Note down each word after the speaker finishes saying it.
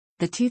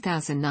The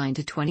 2009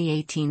 to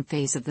 2018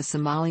 phase of the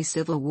Somali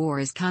Civil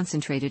War is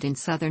concentrated in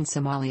southern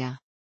Somalia.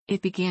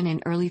 It began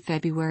in early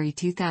February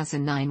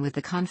 2009 with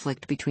the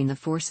conflict between the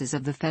forces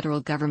of the federal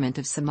government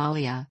of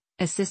Somalia,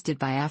 assisted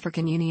by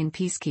African Union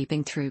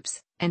peacekeeping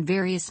troops, and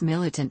various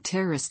militant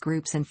terrorist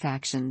groups and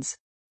factions.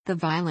 The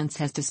violence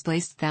has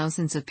displaced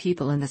thousands of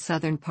people in the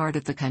southern part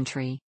of the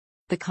country.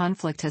 The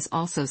conflict has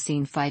also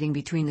seen fighting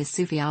between the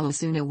Sufi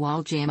al-Sunnah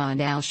wal Jama'ah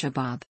and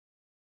al-Shabaab.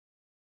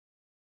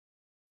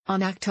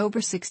 On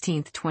October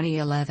 16,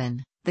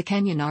 2011, the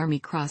Kenyan army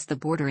crossed the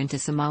border into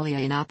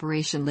Somalia in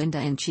Operation Linda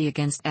and Chi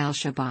against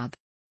al-Shabaab.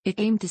 It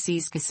aimed to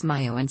seize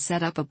Kismayo and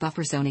set up a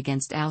buffer zone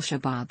against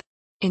al-Shabaab.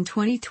 In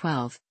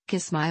 2012,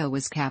 Kismayo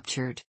was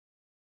captured.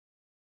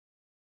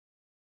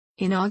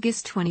 In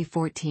August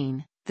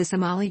 2014, the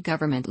Somali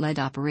government-led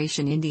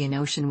Operation Indian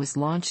Ocean was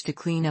launched to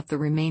clean up the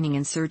remaining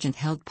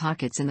insurgent-held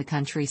pockets in the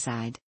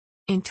countryside.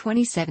 In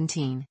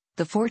 2017,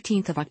 the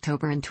 14th of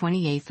October and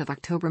 28th of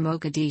October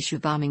Mogadishu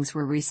bombings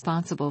were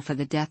responsible for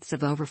the deaths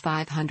of over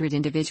 500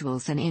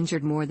 individuals and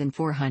injured more than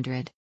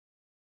 400.